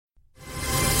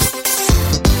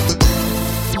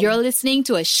You're listening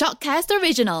to a Shockcast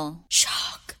original.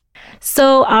 Shock.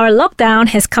 So our lockdown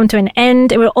has come to an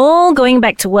end and we're all going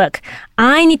back to work.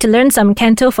 I need to learn some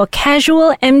Canto for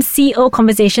casual MCO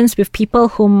conversations with people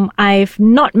whom I've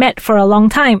not met for a long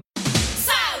time.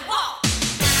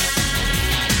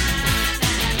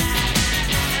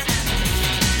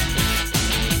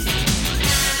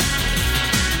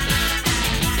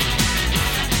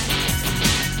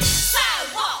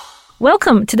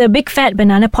 Welcome to the Big Fat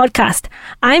Banana Podcast.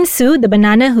 I'm Sue, the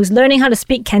banana who's learning how to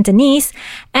speak Cantonese.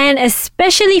 And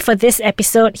especially for this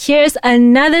episode, here's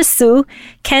another Sue,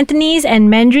 Cantonese and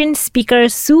Mandarin speaker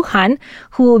Su Han,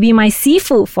 who will be my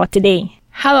sifu for today.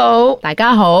 Hello, 大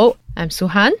家好. I'm Su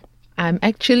Han. I'm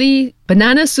actually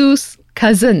Banana Sue's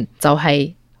cousin. 就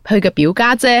係佢嘅表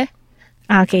家姐.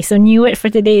 Okay, so new word for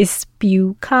today is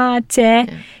表家姐.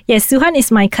 Yes, Su Han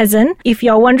is my cousin. If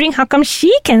you're wondering how come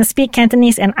she can speak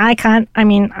Cantonese and I can't, I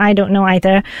mean, I don't know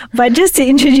either. But just to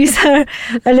introduce her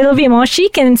a little bit more, she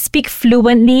can speak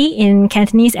fluently in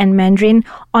Cantonese and Mandarin.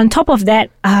 On top of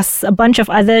that, a bunch of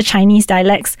other Chinese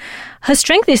dialects. Her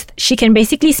strength is she can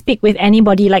basically speak with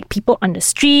anybody, like people on the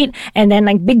street and then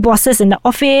like big bosses in the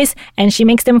office, and she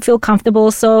makes them feel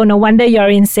comfortable. So no wonder you're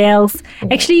in sales.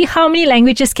 Actually, how many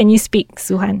languages can you speak,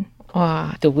 Su Han?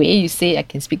 Wow, the way you say I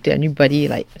can speak to anybody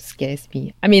like scares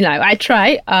me. I mean, like I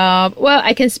try. Well,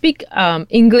 I can speak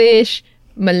English,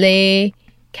 Malay,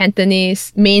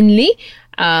 Cantonese mainly.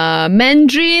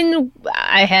 Mandarin,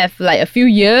 I have like a few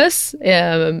years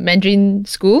Mandarin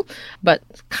school, but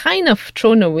kind of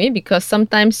thrown away because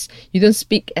sometimes you don't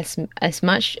speak as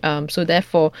much. So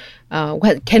therefore,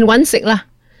 can one sik lah.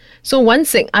 So one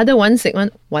sik, other one sik,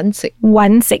 one sik.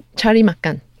 One sik. Cari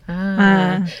makan.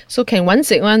 So can one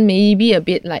sik one maybe a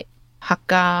bit like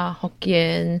Hakka,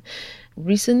 Hokkien.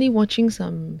 Recently watching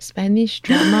some Spanish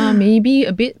drama, maybe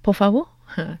a bit por favor.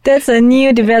 That's a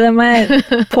new development.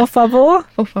 Por favor.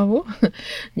 Por favor.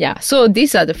 Yeah, so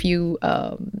these are the few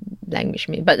language,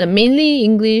 but mainly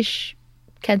English,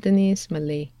 Cantonese,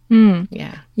 Malay.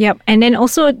 Yeah. Yep. And then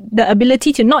also the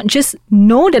ability to not just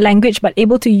know the language, but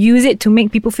able to use it to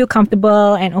make people feel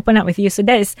comfortable and open up with you. So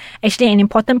that is actually an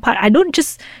important part. I don't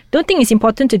think it's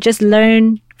important to just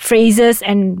learn phrases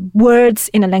and words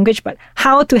in a language, but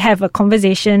how to have a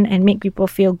conversation and make people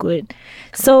feel good.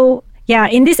 So yeah,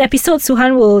 in this episode, Su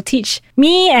Han will teach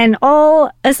me and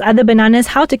all us other bananas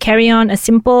how to carry on a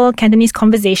simple Cantonese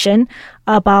conversation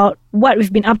about what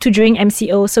we've been up to during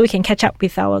MCO so we can catch up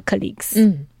with our colleagues.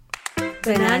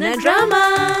 Banana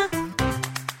drama.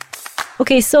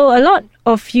 Okay, so a lot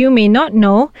of you may not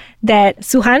know that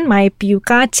Su Han, my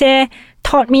piuka che,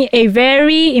 taught me a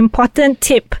very important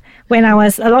tip when I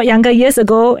was a lot younger years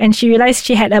ago, and she realized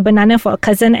she had a banana for a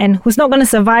cousin and who's not going to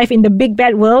survive in the big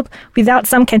bad world without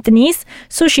some Cantonese.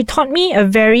 So she taught me a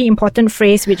very important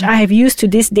phrase which I have used to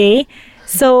this day.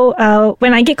 So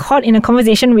when I get caught in a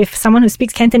conversation with someone who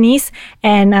speaks Cantonese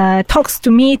and talks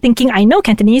to me thinking I know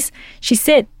Cantonese, she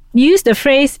said, use the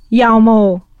phrase Yao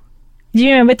Mo. Do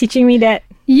you remember teaching me that?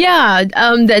 Yeah,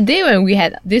 that day when we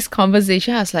had this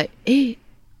conversation, I was like, hey,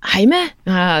 hai meh?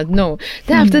 No.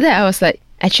 Then after that, I was like,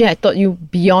 actually, I taught you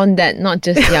beyond that, not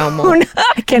just Yao Mo. Oh, no,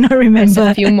 I cannot remember.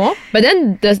 There's a few more. But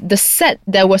then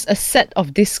there was a set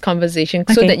of this conversation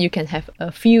so that you can have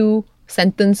a few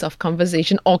sentence of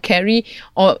conversation or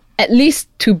at least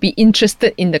to be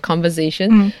interested in the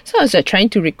conversation. So I was trying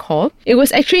to recall. It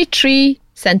was actually three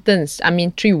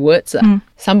words.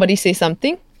 Somebody say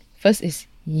something. First is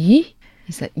yi.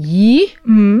 It's like yi.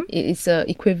 It's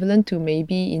equivalent to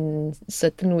maybe in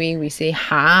certain way we say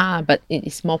ha, but it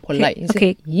is more polite.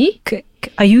 Okay. Yi.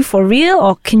 Are you for real,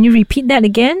 or can you repeat that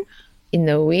again? In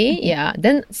a way, yeah.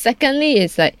 Then secondly,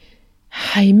 it's like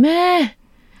hai meh.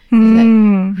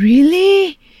 Like,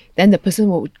 really? Then the person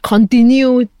will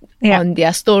continue on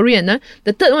their story, and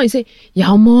the third one is say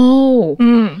Yao Mo.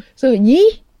 So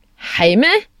yi, hai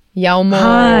meh, Yao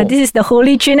Mo. This is the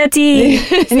Holy Trinity.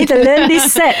 I need to learn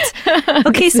this set.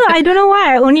 Okay, so I don't know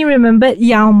why I only remembered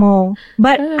Yao Mo,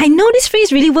 but I know this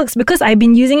phrase really works because I've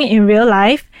been using it in real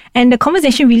life. And the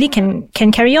conversation really can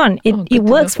carry on. It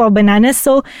works for bananas.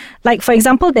 So, like, for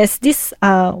example, there's this,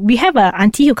 we have an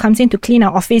auntie who comes in to clean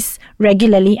our office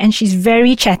regularly, and she's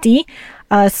very chatty.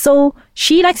 So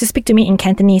she likes to speak to me in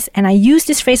Cantonese, and I use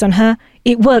this phrase on her.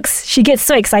 It works. She gets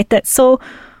so excited. So,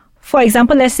 for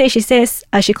example, let's say she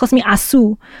calls me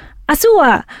Asu.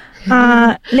 Asu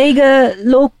你嘅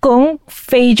老公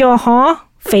肥咗嗬？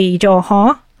肥咗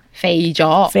嗬？肥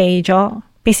咗。肥咗。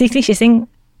Basically, she's saying,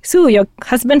 Sue, your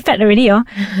husband fat already, oh?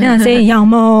 Then I say, Yao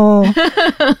Mo.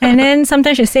 And then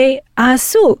sometimes she say,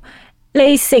 Sue,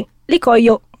 你食呢個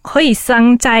肉可以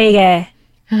生仔嘅。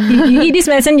you eat this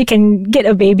medicine, you can get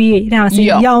a baby. Then I was saying,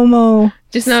 Yok. 有冇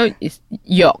Just now it's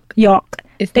York. 藥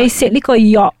It's They not- said 呢個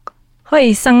藥可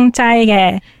以生齋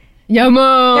嘅。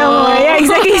 Yamo. Yeah,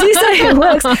 exactly. This is how it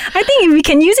works. I think if we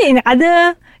can use it in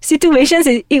other situations,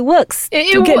 it works.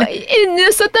 to get In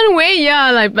a certain way,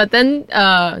 yeah. Like, but then,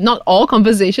 not all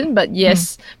conversation, but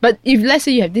yes. But if let's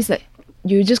say you have this, like,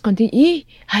 you just continue. 咦，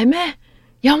係咩？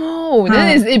有冇?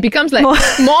 Then it becomes like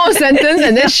more sentence,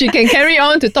 and then she can carry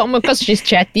on to talk more because she's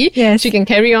chatty. Yes. She can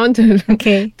carry on to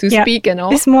Okay. to Yeah. speak and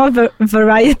all. It's more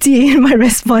variety in my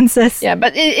responses. Yeah,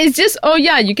 but it's just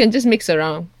you can just mix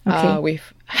around Okay. with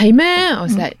係咩? I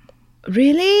was like,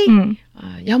 really?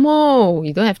 有冇?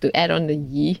 You don't have to add on the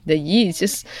yi. The yi is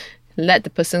just let the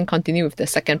person continue with the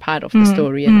second part of the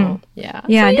story and all. Yeah.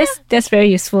 Yeah, So, that's very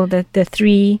useful. The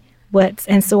 3 words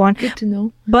and so on. good to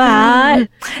know. But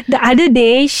the other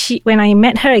day, when I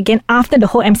met her again after the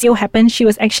whole MCO happened, she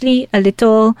was actually a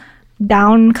little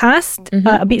downcast,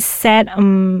 a bit sad.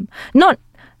 Not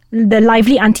the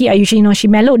lively auntie I usually know. She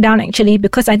mellowed down actually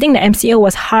because I think the MCO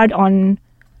was hard on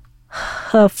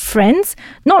her friends,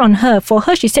 not on her. For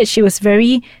her, she said she was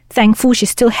very thankful she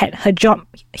still had her job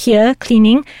here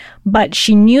cleaning, but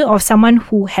she knew of someone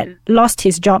who had lost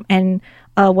his job and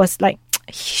was like,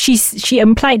 she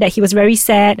implied that he was very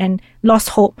sad and lost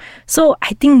hope. So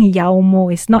I think 有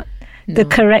冇 is not the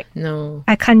correct. No.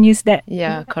 I can't use that.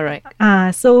 Yeah, correct.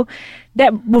 So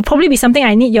that will probably be something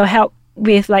I need your help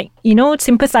with, like,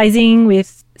 sympathizing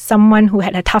with someone who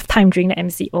had a tough time during the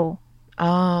MCO.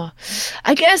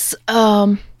 I guess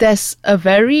there's a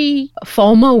very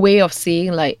formal way of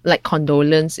saying like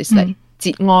condolence. It's like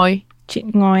節哀.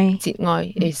 節哀. 節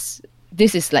哀 is,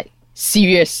 this is like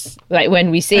serious. Like when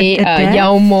we say A death?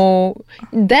 有冇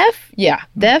death, yeah,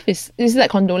 death is like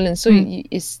condolence. So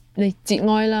it's like 節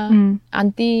哀啦.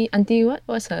 Auntie,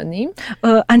 what's her name?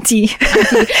 Auntie.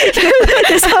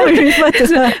 That's how we refer to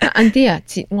her. Auntie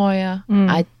節哀啊.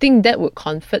 I think that would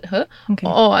comfort her. Okay.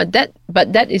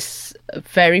 But that is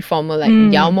very formal. Like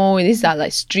有冇, these are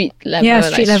like street level, Yeah,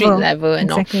 like street level. and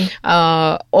Exactly.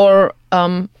 all.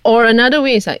 Or another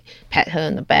way is like pat her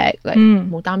on the back, like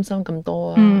冇擔心咁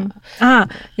多啊.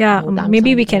 Yeah.冇擔心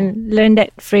Maybe we can learn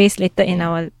that phrase later in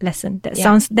our lesson. That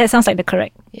sounds like the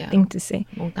correct thing to say.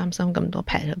 冇擔心咁多,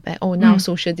 pat her back. Oh, now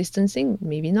social distancing,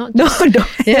 maybe not. No, no.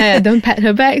 Yeah, don't pat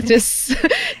her back.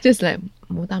 Just like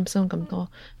冇擔心咁多.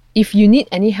 If you need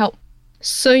any help,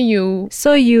 So you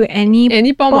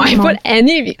any bomb I put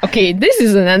any. Okay, this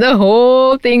is another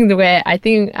whole thing where I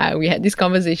think we had this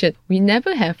conversation. We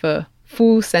never have a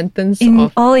full sentence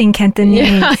of all in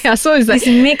Cantonese. yeah. So it's like it's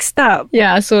mixed up.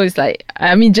 Yeah, so it's like,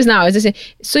 I mean, just now I was just saying.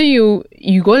 So you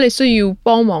go like, so you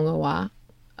幫忙嘅話,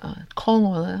 call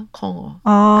我啦, call 我.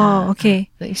 Oh, okay.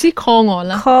 Like, you see, call 我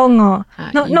啦. Call 我.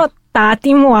 Not 打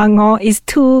電話我 is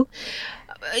too.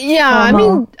 Yeah,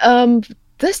 formal. I mean,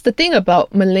 that's the thing about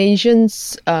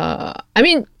Malaysians. I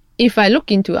mean, if I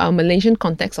look into our Malaysian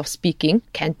context of speaking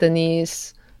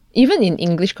Cantonese, even in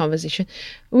English conversation,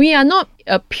 we are not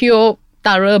a pure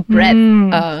thoroughbred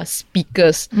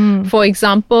speakers. For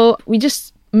example, we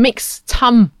just mix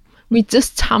chum. We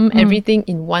just chum everything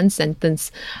in one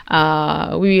sentence.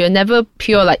 We are never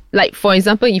pure like for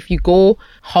example, if you go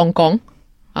Hong Kong,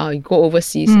 you go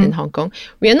overseas in Hong Kong,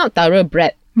 we are not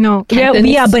thoroughbred. No, we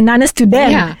Cantonese. are bananas to them.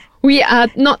 Yeah. We are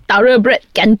not thoroughbred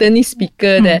Cantonese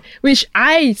speaker there, which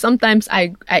sometimes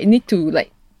I need to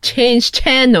like change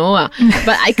channel,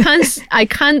 but I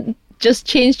can't just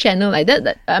change channel like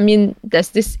that. I mean, there's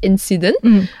this incident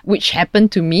which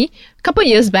happened to me a couple of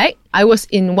years back. I was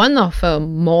in one of a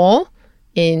mall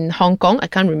in Hong Kong. I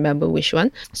can't remember which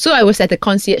one. So I was at the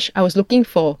concierge. I was looking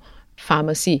for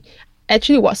pharmacy.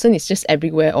 Actually, Watson is just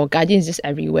everywhere, or Guardian is just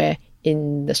everywhere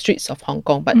in the streets of Hong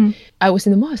Kong. But I was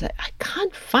in the mall. I was like, I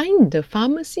can't find the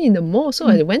pharmacy in the mall. So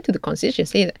I went to the concierge and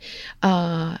said,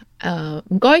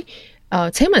 唔該，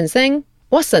請問聲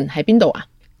Watson 喺邊度啊?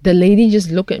 The lady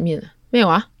just looked at me. 咩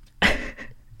話?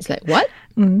 It's like, what?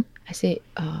 I say,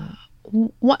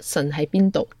 Watson 喺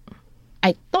邊度?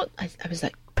 I thought I was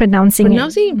like pronouncing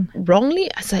it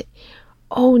wrongly. I was like,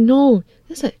 oh no.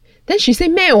 Then she said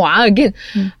咩話 again.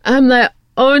 I'm like,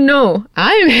 oh no,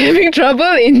 I'm having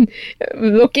trouble in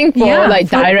looking for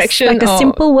direction. Like a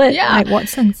simple word, like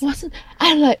Watson.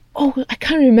 I'm like, oh, I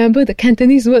can't remember the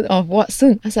Cantonese word of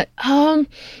Watson. I was like, then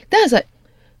I was like,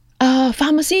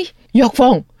 pharmacy, Yok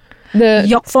Fong. The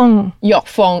Yok Fong. Yok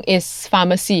Fong is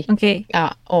pharmacy. Okay.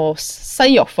 Or Sai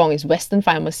Yok Fong is Western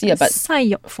pharmacy. But Sai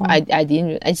Yok Fong. I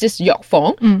didn't. It's just Yok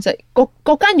Fong. It's like,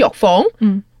 嗰間 Yok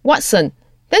Fong, Watson.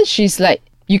 Then she's like,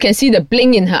 you can see the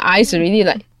bling in her eyes already,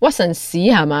 like, what 神事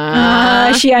係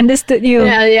嘛? She understood you.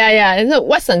 Yeah. So,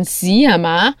 what 神事係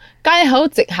嘛? 街口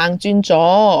直行轉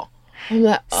左. I'm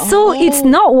like, So it's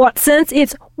not Watson's,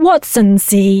 it's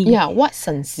Watson's. Yeah, what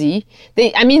神事?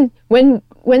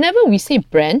 Whenever we say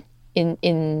brand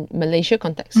in Malaysia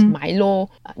context, Milo,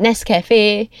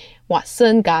 Nescafe,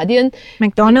 Watson, Guardian,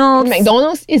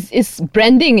 McDonald's is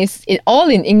branding. It's all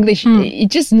in English. You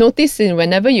just notice it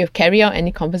whenever you carry out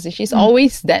any conversation. It's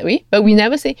always that way. But we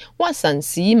never say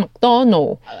Watson's,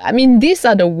 McDonald. These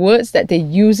are the words that they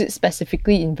use it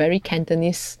specifically in very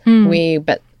Cantonese way.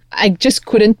 But I just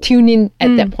couldn't tune in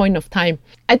at that point of time.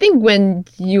 I think when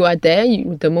you are there,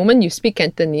 the moment you speak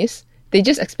Cantonese, they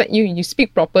just expect you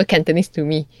speak proper Cantonese to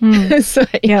me. So,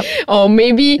 or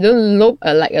maybe you don't look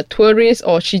like a tourist,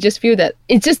 or she just feel that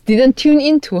it just didn't tune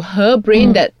into her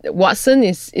brain that Watson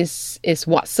is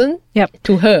Watson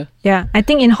to her. Yeah, I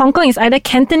think in Hong Kong it's either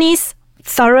Cantonese,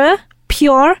 thorough,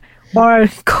 pure, or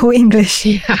go English.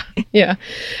 Yeah.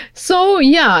 So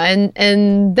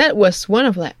and that was one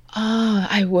of like,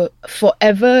 I will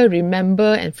forever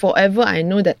remember, and forever I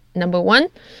know that, number one,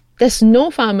 there's no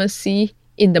pharmacy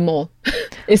in the mall.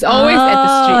 It's always at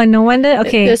the street. Oh, no wonder.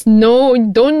 Okay.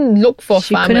 Don't look for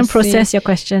She pharmacy. couldn't process your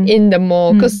question. In the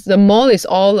mall, because the mall is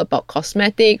all about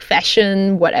cosmetic,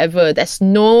 fashion, whatever. There's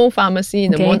no pharmacy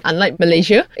in the mall, unlike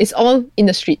Malaysia. It's all in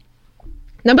the street.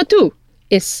 Number two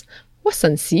is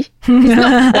Watson Si. It's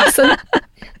not Watson.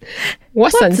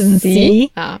 Watson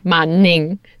Si.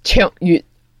 Manning, Cheok Yut.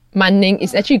 Manning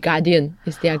is actually Guardian.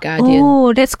 It's their Guardian.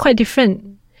 Oh, that's quite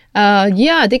different.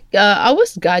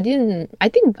 Ours Guardian, I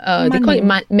think they call it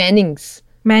Mannings.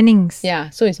 Mannings. Yeah,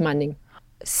 so it's Manning.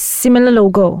 Similar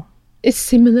logo. It's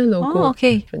similar logo. Oh,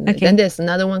 okay. Then there's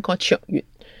another one called Cheok Yut.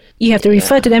 You have to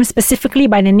refer to them specifically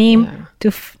by the name to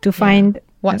find.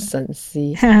 Watson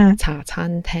Si, Cha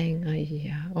Chan Tang,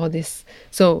 all this.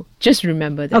 So just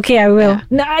remember that. Okay, I will.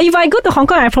 Now, if I go to Hong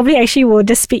Kong, I probably actually will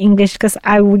just speak English because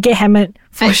I will get hammered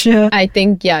for sure. I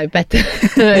think, better.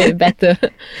 Better.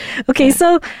 Okay,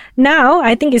 so now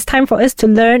I think it's time for us to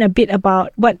learn a bit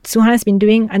about what Suhan has been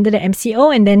doing under the MCO,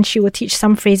 and then she will teach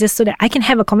some phrases so that I can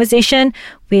have a conversation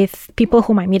with people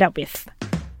whom I meet up with.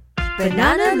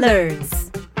 Banana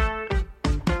Learns.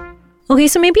 Okay,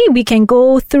 so maybe we can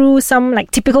go through some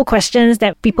like typical questions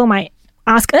that people might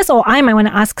ask us, or I might want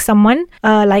to ask someone.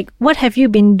 Like, what have you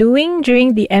been doing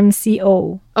during the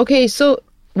MCO? Okay, so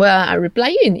I reply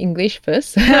you in English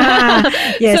first.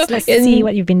 Yes, let's see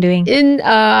what you've been doing.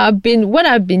 What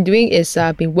I've been doing is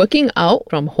I've been working out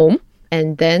from home.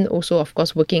 And then also, of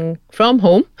course, working from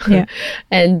home. Yeah.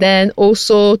 And then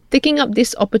also taking up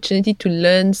this opportunity to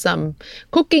learn some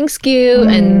cooking skill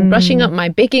and brushing up my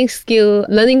baking skill,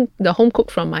 learning the home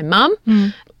cook from my mom.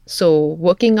 So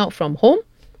working out from home.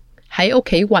 喺屋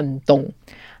企運動。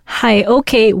喺屋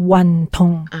企運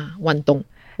動。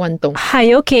運動。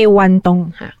喺屋企運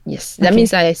動。Yes, that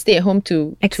means I stay at home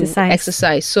to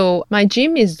exercise. So my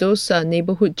gym is those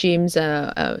neighborhood gyms,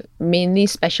 mainly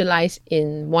specialized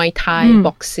in Muay Thai,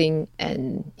 boxing,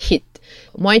 and HIIT.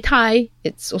 Muay Thai,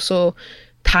 it's also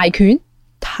Thai Kühn.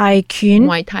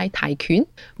 Muay Thai, Thai Kühn.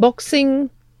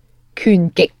 Boxing, Kühn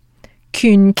Kick.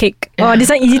 Kühn Kick. Oh, this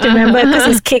one easy to remember because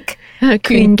it's kick.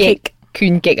 Kühn Kick.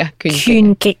 Kühn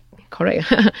Kick.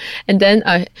 Correct. And then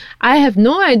I have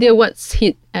no idea what's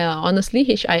HIIT. Honestly,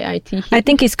 HIIT. I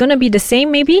think it's gonna be the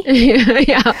same, maybe.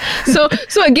 Yeah. So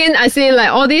again, I say like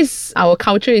all this. Our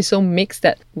culture is so mixed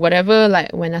that whatever.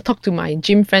 Like when I talk to my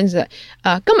gym friends, that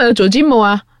今日有做 gym 冇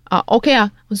啊？Okay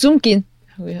啊 ，Zoom 見。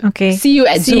Okay. See you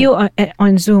at Zoom. See you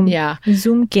on Zoom. Yeah.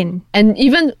 Zoom 見。 And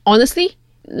even honestly,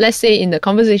 let's say in the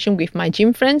conversation with my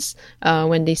gym friends,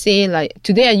 when they say like,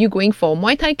 today are you going for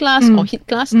Muay Thai class or HIIT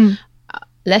class?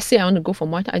 Let's say I want to go for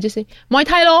Muay Thai, I just say Muay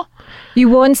Thai lor. You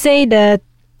won't say the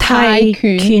Thai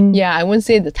Kühn. Yeah, I won't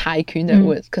say the Thai Kühn that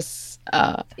word because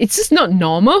it's just not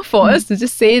normal for us to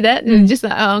just say that. It's just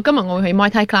like, 今日我去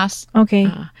Muay Thai class. Okay.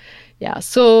 Yeah,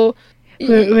 so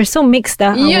we're so mixed.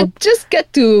 You just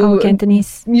get to our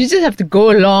Cantonese. You just have to go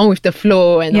along with the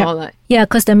flow and all that. Yeah,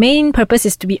 because the main purpose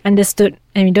is to be understood,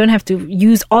 and we don't have to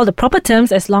use all the proper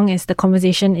terms as long as the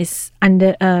conversation is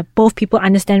under. Both people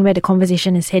understand where the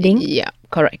conversation is heading. Yeah,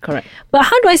 correct. But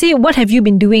how do I say, what have you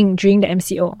been doing during the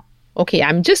MCO? Okay,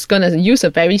 I'm just gonna use a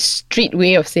very street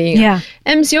way of saying. Yeah.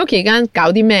 MCO 期間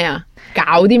搞啲咩啊？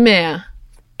搞啲咩啊？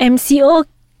 MCO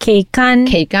期間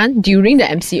during the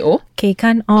MCO 期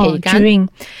間 during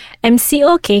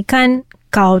MCO 期間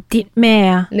搞啲咩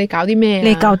啊？你搞啲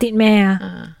咩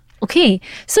啊？ Okay,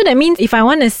 so that means if I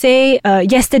want to say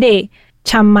yesterday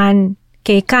尋晚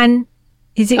期間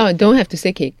is it? Oh, don't have to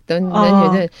say 期，then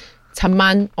you say 尋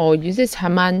晚 or you say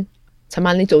尋晚尋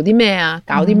晚你做啲咩啊？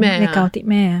搞啲咩啊？你搞啲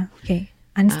咩啊？ Okay,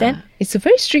 understand? It's a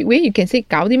very strict way. You can say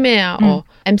搞啲咩啊 or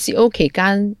MCO 期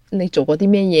間你做過啲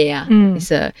咩嘢啊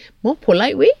It's a more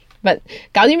polite way. But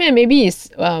搞啲咩 maybe is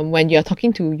when you are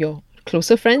talking to your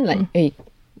closer friend like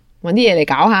揾啲嘢嚟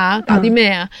搞下，搞啲咩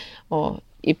啊 or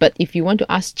but if you want to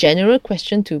ask general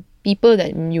question to people that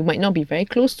you might not be very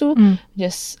close to,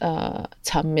 just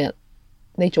尋日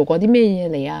你做過啲咩嘢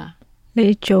嚟啊？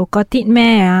你做過啲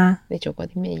咩啊？你做過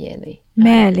啲咩嘢嚟？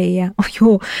咩嚟啊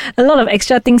？a lot of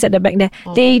extra things at the back there.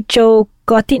 你做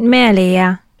過啲咩嚟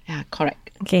啊？ Yeah, correct.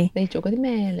 Okay. 你做過啲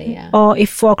咩嚟啊？ Or if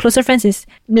for closer friends is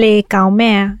你搞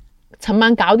咩啊？尋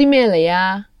晚搞啲咩嚟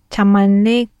啊？尋晚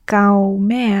你搞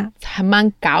咩啊？尋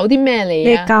晚搞啲咩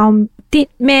嚟啊？你搞啲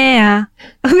咩啊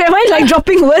？Am I like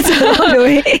dropping words along the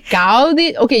way? 搞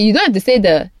啲 Okay, you don't have to say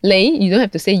the 你 you don't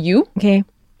have to say you. Okay.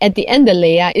 At the end the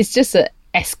你啊 it's just a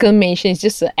exclamation, it's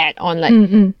just an add-on like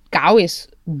搞 is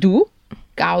do,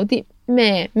 搞啲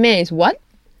咩 is what?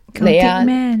 你啊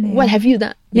What have you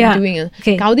done? Yeah. Been doing 啊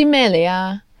Okay. 搞啲咩嚟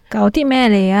啊？搞啲咩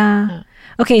嚟啊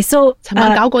？Okay, so 尋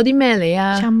晚搞過啲咩嚟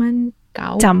啊？尋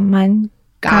晚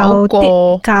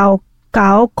搞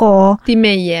搞過啲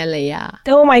咩嘢嚟啊？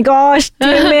 Oh my gosh,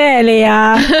 啲咩嚟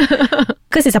啊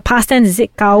？Because it's a past tense, is it?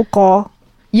 搞過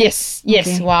Yes,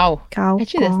 Okay. wow. 搞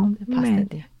Actually, that's 過 the past 咩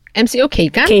tense. MCO 期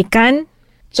間期間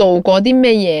做過啲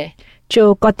咩嘢？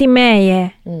做過啲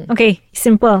咩嘢？Okay,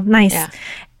 simple, nice. Yeah.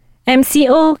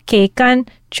 MCO 期間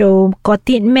做過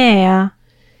啲咩啊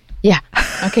Yeah,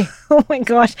 okay.？Oh my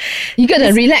gosh. You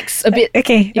gotta relax a bit.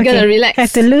 Okay, You gotta relax.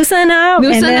 Have to loosen up.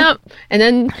 Loosen and then, up and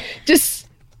then just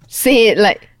say it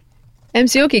like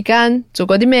MCO 期間做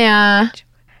過啲咩啊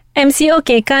MCO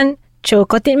期間做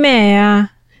過啲咩啊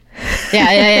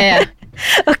 ？Yeah.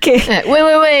 Okay.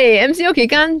 Wait. MCO 期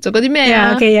間做過啲咩 Yeah,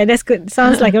 啊 okay, yeah, that's good.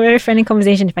 Sounds like a very friendly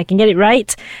conversation if I can get it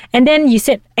right. And then you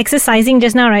said exercising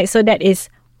just now, right? So that is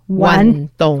運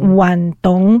動。運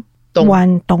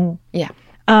動. Yeah.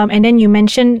 And then you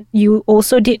mentioned you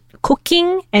also did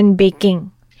cooking and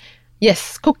baking.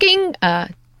 Yes, cooking.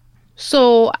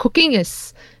 So cooking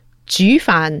is 煮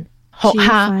飯，學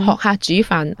下煮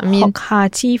飯。I mean, 學下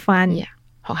煮飯. yeah,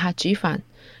 學下煮飯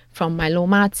from my 老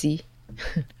媽子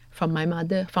，from my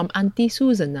mother, from Auntie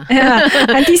Susan 啊。Yeah,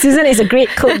 Auntie Susan is a great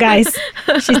cook, guys.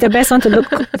 She's the best one to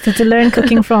learn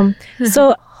cooking from.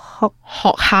 So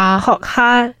學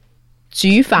下煮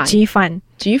飯仔。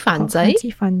煮飯仔.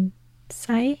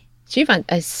 煮飯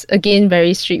is again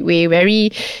very street way,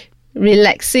 very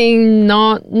relaxing,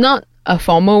 not a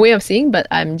formal way of saying, but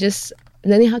I'm just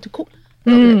learning how to cook.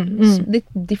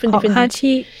 Different.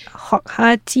 學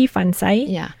下煮飯仔.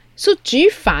 Yeah. So 煮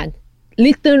飯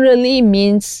literally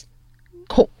means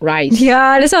cook rice.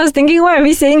 Yeah, that's what I was thinking. Why are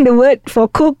we saying the word for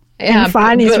cook Yeah, and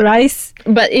fan is but- rice?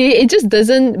 But it just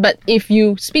doesn't. But if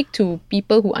you speak to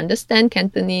people who understand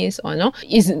Cantonese or no,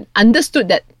 it's understood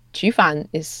that 煮飯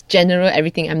is general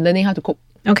everything. I'm learning how to cook.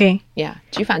 Okay. Yeah,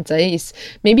 煮飯仔 is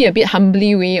maybe a bit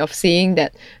humbly way of saying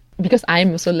that because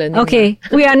I'm also learning. Okay.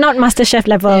 We are not MasterChef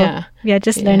level. Yeah. We are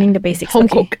just learning the basics. Home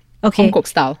okay. cook. Okay. Home cook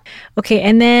style. Okay.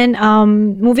 And then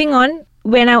moving on.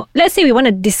 Let's say we want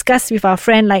to discuss with our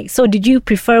friend, like, so did you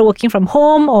prefer working from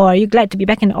home or are you glad to be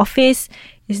back in the office?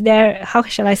 Is there, how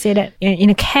shall I say that in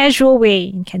a casual way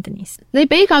in Cantonese? 你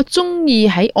比較中意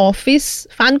喺 office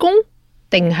返工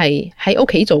定係喺屋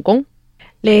企做工？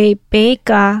你比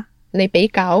較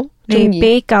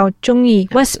中意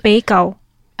What's 比較?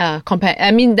 Compare.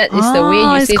 I mean that is the way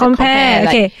you it's say compare. the compare.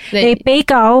 Okay. Like, 你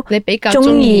比較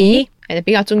中意你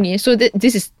比較中意 So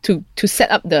this is to set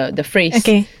up the phrase.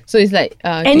 Okay. So it's like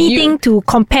anything to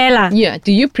compare lah. Yeah.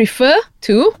 Do you prefer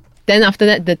to? Then after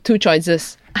that the two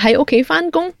choices 喺屋企返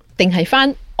工定係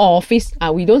返 office?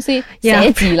 We don't say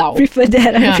寫字樓. Prefer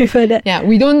that. I prefer that. Yeah,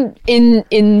 we don't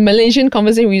in Malaysian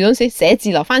conversation we don't say 寫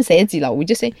字樓返寫字樓. We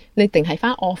just say 你定係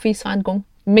返 office 返工.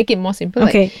 Make it more simple.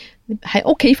 Okay. 喺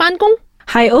屋企返工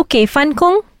喺屋企返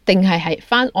工定係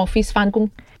返 office 返工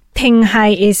定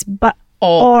係 is but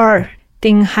or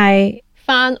定係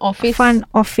返 office 返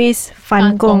office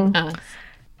返工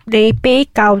你比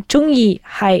較中意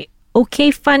喺屋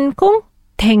企返工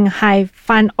定係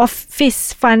返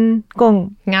office 返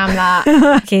工啱啦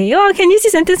Okay, can use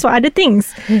this sentence for other things.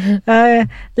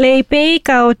 你比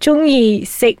較中意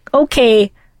食屋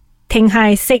企定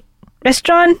係食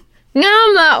restaurant? 啱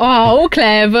啦哇好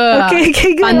clever Okay,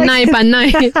 good. 笨奶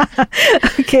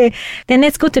Okay, then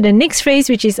let's go to the next phrase,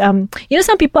 which is some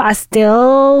people are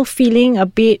still feeling a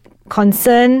bit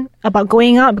concerned about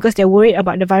going out because they're worried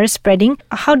about the virus spreading.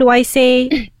 How do I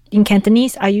say in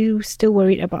Cantonese? Are you still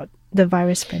worried about the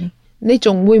virus spreading? 你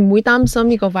仲會唔會擔心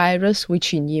呢個 virus 會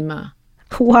傳染啊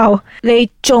Wow， 你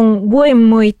仲會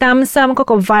唔會擔心嗰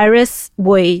個 virus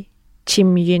會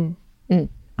潛源？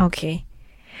 Okay.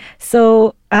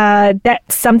 So that's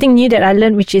something new that I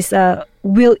learned, which is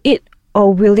will it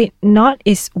or will it not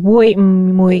is 會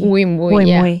唔會？會唔會？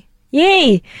 Yeah.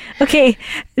 Yay! Okay,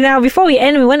 now before we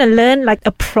end, we want to learn like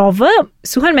a proverb.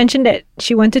 Suhan mentioned that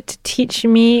she wanted to teach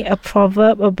me a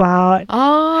proverb about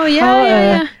Oh,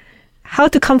 yeah. how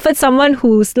to comfort someone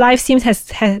whose life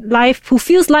who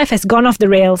feels life has gone off the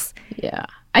rails. Yeah.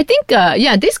 I think,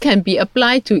 this can be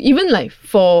applied to even like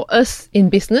for us in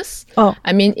business. Oh.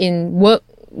 I mean, in work,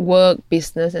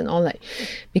 business and all, like,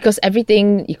 because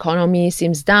everything, economy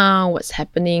seems down, what's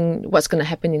going to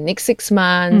happen in the next 6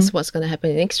 months, what's going to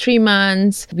happen in the next 3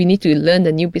 months. We need to learn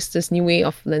the new business, new way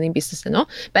of learning business and all.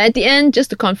 But at the end, just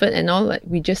to comfort and all, like,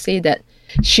 we just say that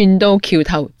船到橋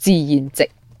頭自然直.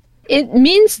 It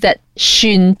means that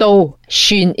船到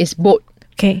is boat.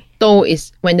 Okay. 到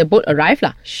is when the boat arrive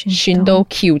lah. 船到。船到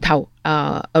橋頭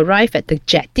arrive at the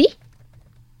jetty.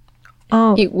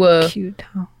 Oh, It will cute.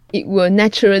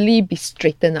 naturally be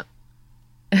straightened up.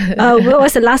 What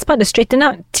was the last part? The straighten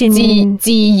out? 自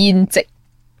然直.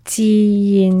 自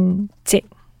然直.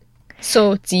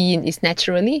 So 自然 is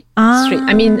naturally Ah. straight.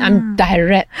 I mean, I'm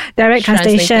direct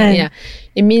translation. Yeah,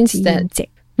 it means 自然 that 直.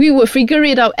 we will figure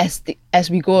it out as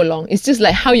we go along. It's just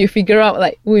like how you figure out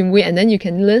like and then you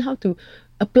can learn how to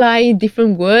apply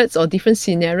different words or different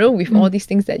scenario with all these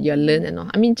things that you learn and all.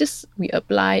 I mean, just we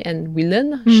apply and we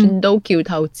learn. 船到橋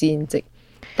頭自然直.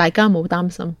 大家冇擔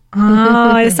心.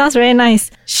 Oh, it sounds very nice.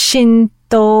 船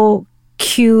到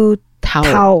橋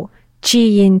頭自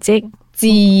然直. 自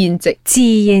然直. 自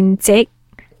然直.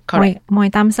 Correct. 唔係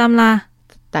擔心啦。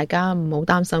大家唔好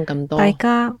擔心咁多. 大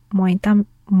家冇擔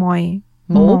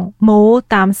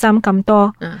心咁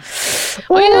多.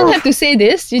 Or you don't have to say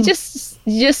this. You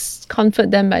just comfort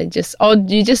them by or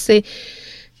you just say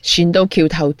船到橋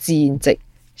頭自然直.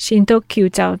 船到橋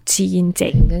頭自然直.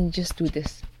 And then you just do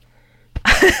this.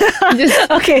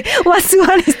 Okay, what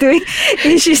Suhan is doing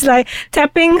is she's like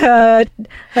tapping her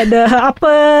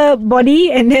upper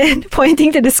body and then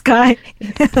pointing to the sky.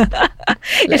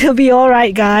 It'll be all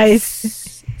right,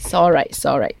 guys. It's all right.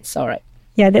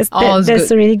 Yeah, that's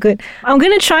good. really good. I'm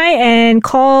gonna try and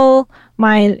call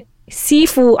my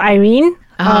Sifu Irene,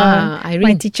 Irene.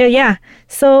 my teacher. Yeah,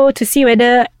 so to see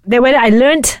whether I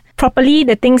learned properly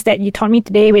the things that you taught me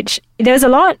today, which there's a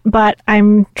lot, but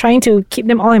I'm trying to keep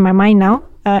them all in my mind now.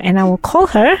 And I will call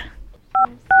her.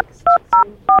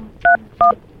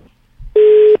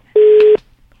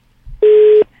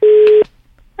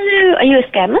 Hello, are you a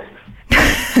scammer?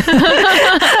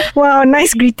 Wow,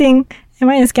 nice greeting. Am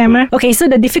I a scammer? Okay, so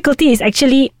the difficulty is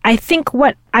actually, I think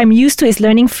what I'm used to is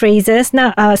learning phrases.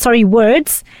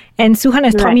 Words. And Suhan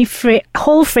has taught me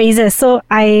whole phrases. So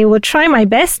I will try my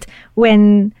best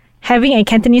when having a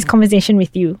Cantonese conversation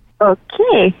with you.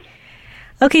 Okay.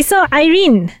 Okay, so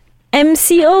Irene,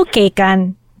 MCO 期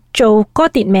間做嗰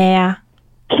啲咩啊？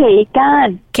期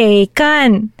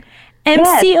間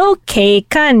MCO 期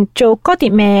間做嗰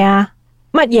啲咩啊？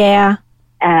乜嘢啊？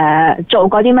做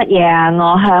嗰啲乜嘢啊？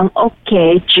我響屋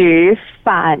企煮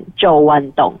飯做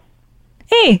運動。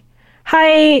誒，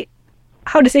係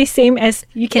how to say same as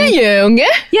you can 一樣嘅。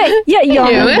一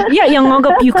樣我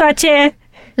個表家姐。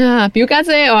表家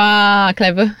姐哇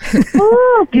clever。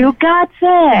哦，表家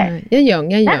姐。一樣。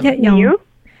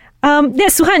Yeah,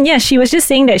 Suhan, yeah, she was just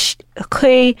saying that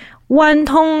佢運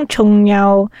動仲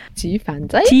有煮飯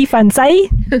仔，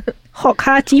學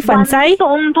下煮飯仔。運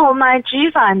動同埋煮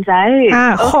飯仔。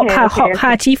學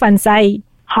下煮飯仔。學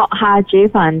下煮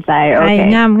飯仔。係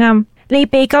啱。你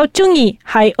比較中意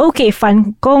喺屋企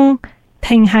返工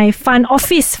定係返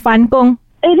office 返工？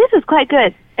 Hey, this is quite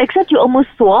good. Except you almost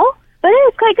swore, but it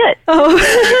is quite good. Oh,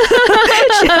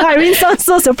 Irene sounds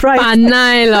so surprised. 扮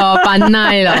奶咯。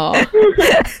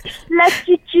叻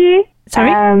豬豬.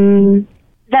 Sorry?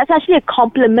 That's actually a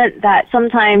compliment that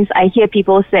sometimes I hear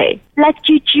people say. 叻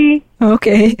豬豬.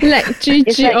 Okay. 叻豬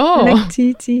豬 哦。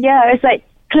 Yeah, it's like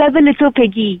clever little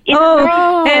piggy.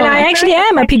 Oh, and I actually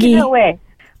am a piggy.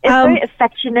 It's a very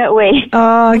affectionate way.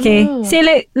 Oh, okay. 所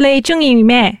以你中意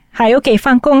咩？喺屋企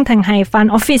返工定係返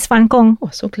office 返工？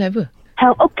哇 so clever。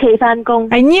向屋企返工。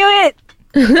I knew it.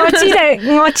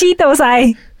 我知道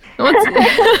晒。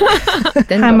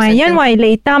係咪因為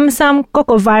你擔心嗰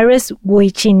個 virus 會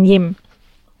傳染？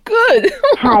 Good.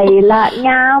 係啦，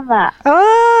啱啦。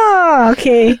 Oh,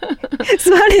 okay.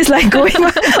 Suhan is like going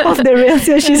off the rails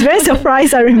here. She's very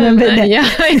surprised I remembered that. Yeah.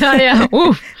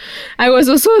 Ooh. I was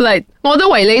also like, 我都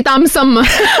為你擔心啊.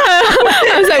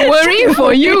 I was like worrying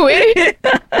for you.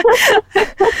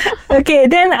 Okay,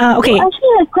 then okay.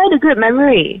 Actually, I have quite a good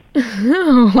memory.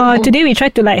 Today we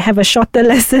tried to like have a shorter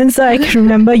lesson so I can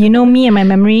remember. You know me and my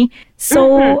memory.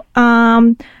 So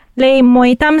你唔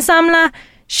會擔心啦，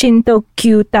算到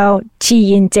叫到自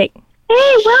然直。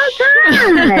 Hey, well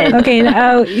done. Okay,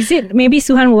 is it maybe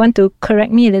Suhan will want to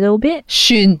correct me a little bit?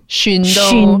 算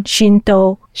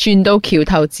到橋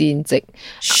頭自然直.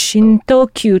 算到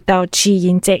橋頭自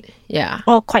然直. Yeah.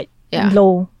 Oh, quite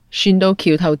low. 算到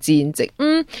橋頭自然直.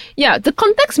 Yeah, the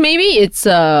context maybe it's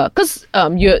because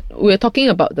we're talking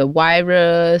about the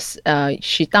virus.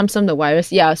 She dumped some the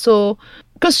virus. Yeah, so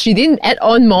because she didn't add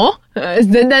on more,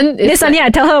 then suddenly I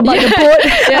tell her about the boat.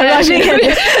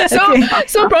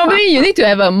 So probably you need to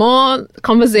have a more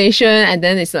conversation, and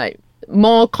then it's like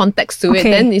more context to it.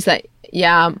 Then it's like,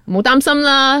 yeah, 冇擔心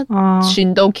啦，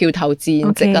船到橋頭自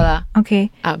然直㗎啦。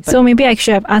Okay. So maybe I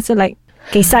should have asked her like,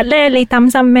 其實咧你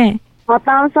擔心咩？我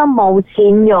擔心冇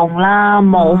錢用啦，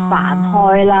冇飯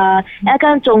開啦，一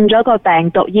間中咗個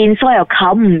病毒，現所又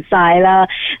冚唔晒啦，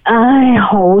唉，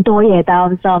好多嘢擔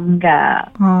心㗎。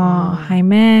哦，係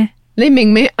咩？你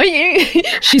明未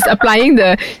？She's applying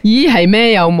the 咦係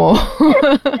咩有冇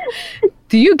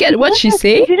？Do you get what she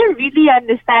say? I didn't really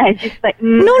understand. She's like,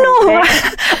 No,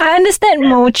 I understand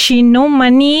mochi, no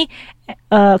money.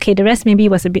 Okay, the rest maybe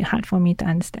was a bit hard for me to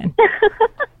understand.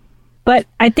 But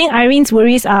I think Irene's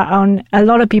worries are on a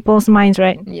lot of people's minds,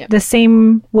 right? Yeah. The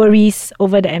same worries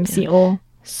over the MCO.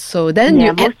 So then yeah,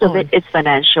 you most of it is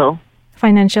financial.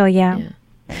 Financial, yeah.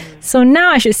 So now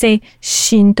I should say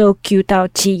算到叫到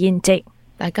自然直.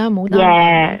 大家冇擔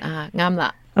啱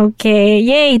啦. Okay,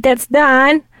 yay, that's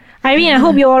done. Irene, I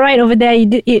hope you're all right over there.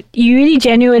 You really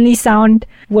genuinely sound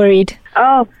worried.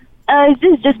 Oh,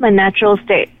 this is just my natural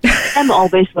state. I'm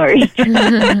always worried.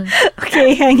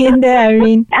 Okay, hang in there,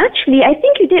 Irene. Actually, I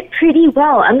think you did pretty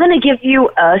well. I'm going to give you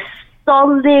a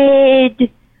solid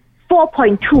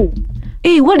 4.2.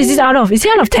 Hey, what is this out of? Is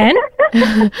it out of 10?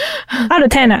 Out of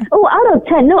 10, Oh, out of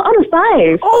 10. No, out of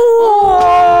 5.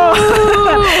 Oh!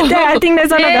 I think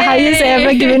that's one of the highest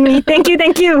ever given me. Thank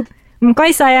you. 唔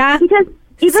該晒啊. Because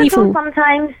even Sifu. though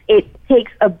sometimes it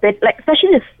takes a bit, like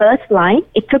especially the first line,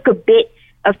 it took a bit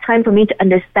of time for me to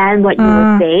understand what you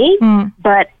were saying.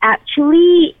 But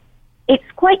actually, it's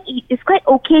quite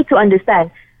okay to understand.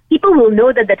 People will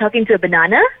know that they're talking to a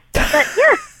banana. But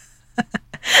yeah.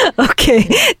 Okay,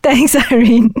 thanks,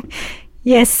 Irene.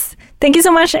 Yes, thank you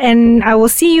so much, and I will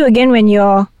see you again when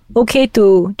you're okay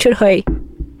to 出去.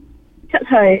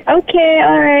 Sorry. Okay,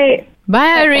 alright.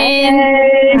 Bye,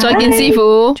 Irene. 再見師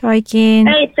傅。再見.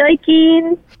 Hey, 再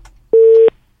見.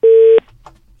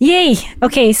 Yay!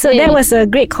 Okay, so that was a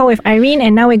great call with Irene,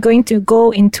 and now we're going to go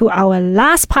into our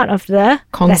last part of the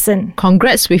lesson.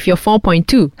 Congrats with your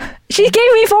 4.2. She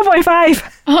gave me 4.5.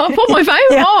 4.5?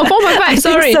 Yeah. Oh, 4.5.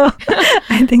 Sorry.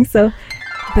 I think so.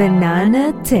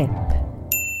 Banana tip.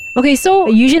 Okay, so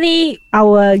usually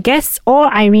our guests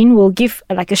or Irene will give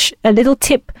like a little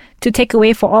tip to take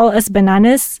away for all us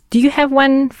bananas. Do you have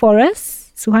one for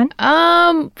us, Suhan?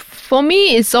 For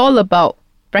me, it's all about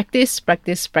practice.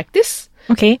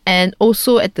 Okay. And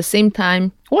also at the same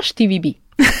time, watch TVB.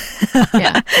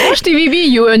 Watch TVB,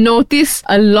 you will notice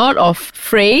a lot of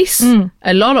phrase,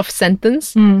 a lot of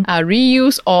sentence,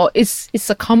 reuse, or it's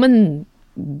a common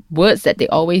words that they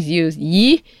always use.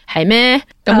 咦，係咩？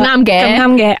咁啱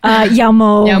嘅。有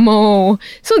冇？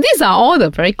 So these are all the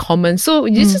very common. So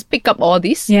you just pick up all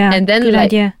these, Yeah, and then good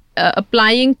idea.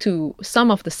 Applying to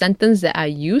some of the sentence that I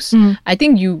use. I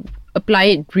think you apply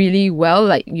it really well.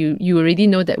 Like you already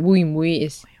know that wui mui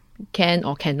is can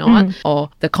or cannot,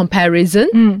 or the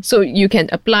comparison. So you can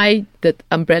apply the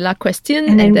umbrella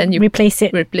question and then you replace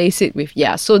it with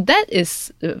So that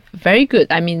is very good.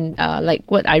 I mean, like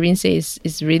what Irene says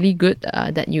is really good,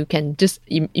 that you can just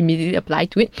immediately apply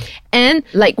to it. And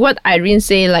like what Irene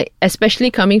say, like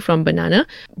especially coming from banana,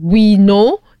 we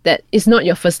know that it's not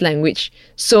your first language.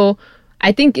 So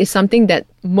I think it's something that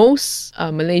most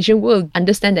Malaysian will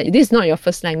understand, that this is not your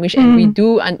first language, and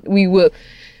we will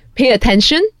pay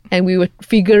attention and we will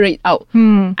figure it out.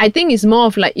 I think it's more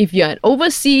of like if you're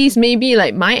overseas, maybe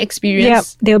like my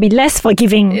experience, they'll be less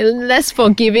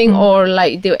forgiving, or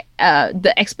like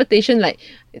the expectation, like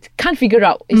can't figure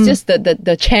out. It's just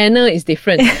the channel is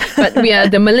different. But we are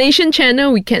the Malaysian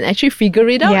channel, we can actually figure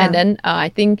it out, and then I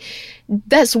think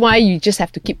that's why you just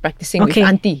have to keep practicing with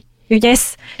auntie.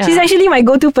 Yes, she's actually my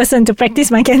go-to person to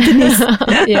practice my Cantonese.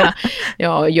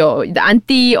 Your the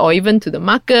auntie, or even to the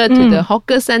market, to the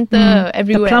hawker center,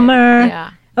 everywhere. The plumber.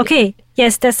 Yeah. Okay,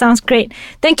 Yes, that sounds great.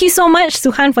 Thank you so much,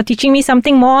 Suhan, for teaching me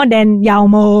something more than Yao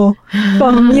Mo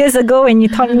from years ago when you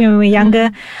taught me when we were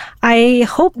younger. I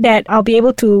hope that I'll be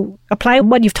able to apply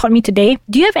what you've taught me today.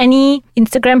 Do you have any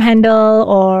Instagram handle,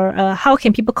 or how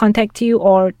can people contact you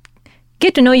or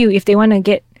get to know you if they want to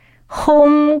get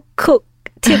home cook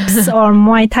tips or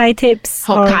Muay Thai tips?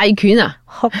 Or Thai Kun.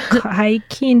 Thai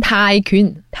Kun. Thai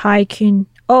Kun. Thai Kun.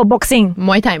 Oh, boxing.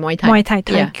 Muay Thai. Muay Thai, Thai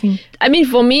Kun. I mean,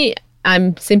 for me,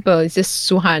 I'm simple. It's just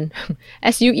Suhan.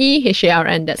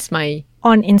 SUEHARN. That's my...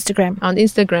 On Instagram. On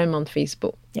Instagram, on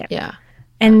Facebook. Yeah.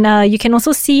 And you can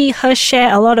also see her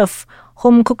share a lot of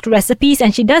home-cooked recipes.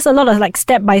 And she does a lot of like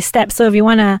step-by-step. So if you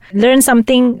want to learn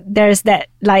something, there's that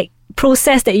like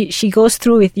process that she goes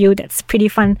through with you. That's pretty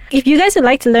fun. If you guys would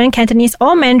like to learn Cantonese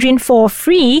or Mandarin for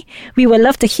free, we would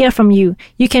love to hear from you.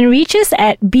 You can reach us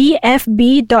at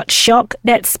bfb.shock.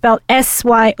 That's spelled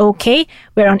SYOK.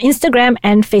 We're on Instagram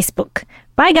and Facebook.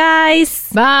 Bye, guys.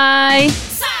 Bye.